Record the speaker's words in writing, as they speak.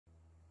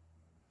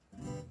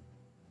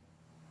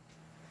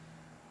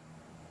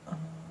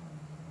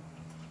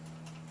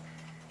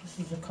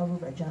This is a cover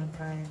by John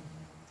Prine.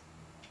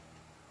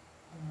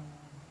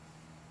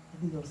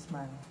 Illigal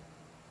Smile.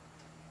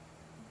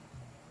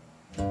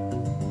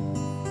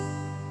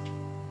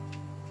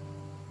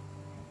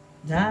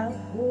 I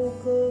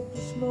woke up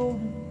this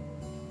morning,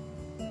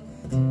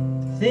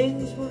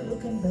 things were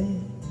looking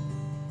bad.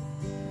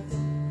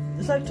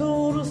 It's like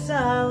total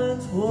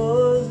silence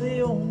was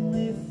the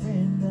only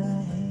friend I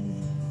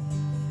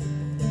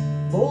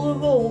had. Bowl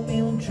of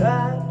oatmeal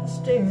tried to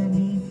stare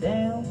me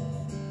down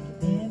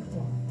and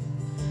one.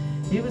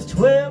 It was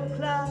 12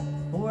 o'clock,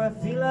 or I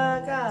feel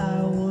like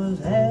I was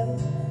having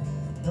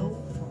no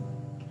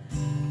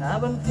fun.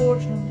 I've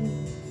unfortunately,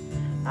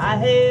 I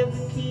have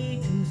the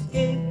key to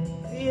escape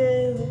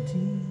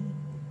reality.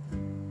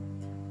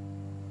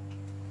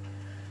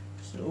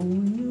 So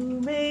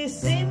you may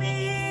see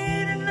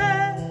me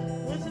tonight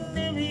with an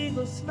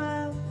illegal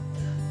smile.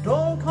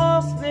 Don't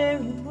cost very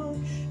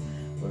much,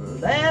 but it'll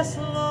last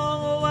a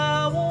long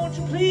while. Won't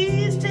you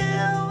please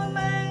tell the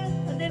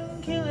man I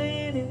didn't kill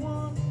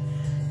anyone?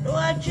 No,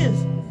 I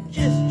just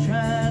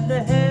trying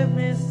to have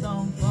me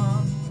some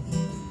fun.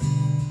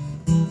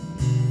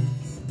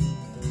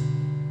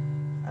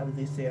 I would at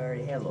least say I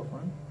already had a little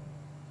fun.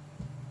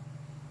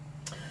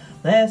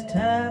 Last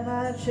time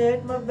I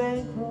checked my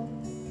bankroll,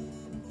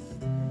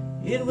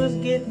 it was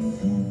getting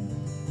thin.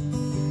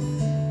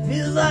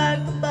 Feels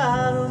like the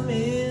bottom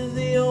is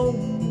the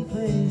only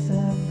place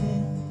I've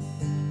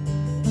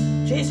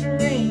been. Chasing a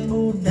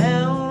rainbow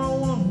down a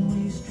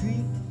one-way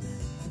street,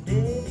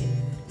 dead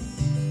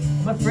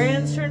end. My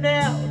friends turned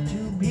out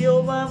to be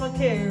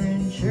Obamacare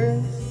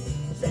insurance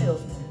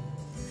salesmen.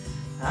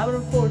 But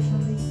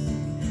unfortunately,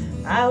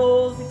 I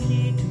hold the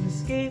key to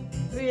escape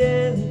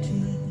reality.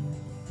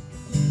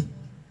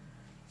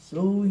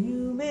 So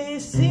you may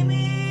see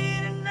me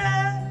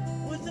tonight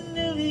with an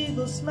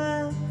illegal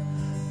smile.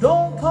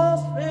 Don't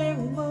cost very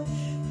much,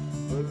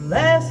 but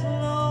lasts a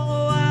long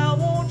while.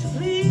 Won't you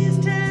please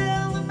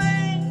tell the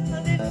man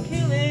I didn't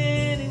kill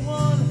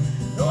anyone?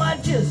 No, I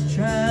just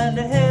trying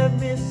to have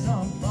me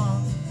some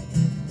fun.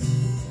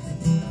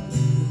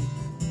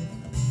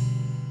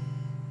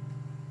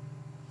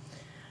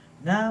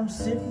 Now I'm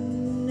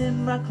sitting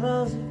in my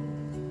closet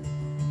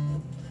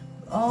with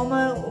all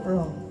my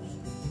overalls,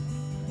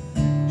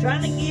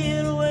 trying to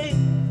get away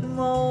from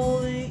all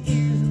the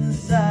ears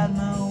inside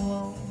my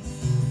walls.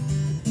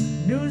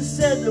 News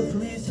said the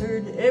police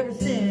heard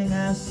everything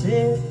I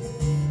said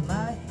in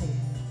my head.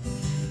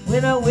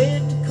 When I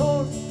went to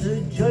court,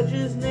 the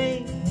judge's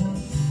name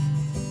was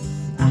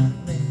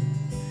Ahmed.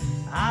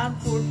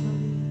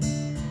 Unfortunately,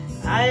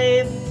 I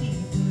have the key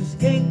to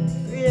escape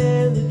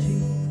reality.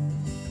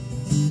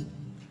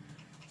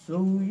 So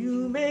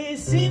you may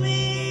see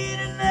me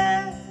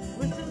tonight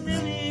with an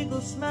illegal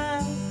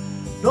smile.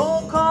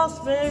 Don't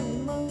cost very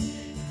much,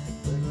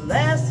 but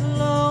lasts a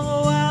long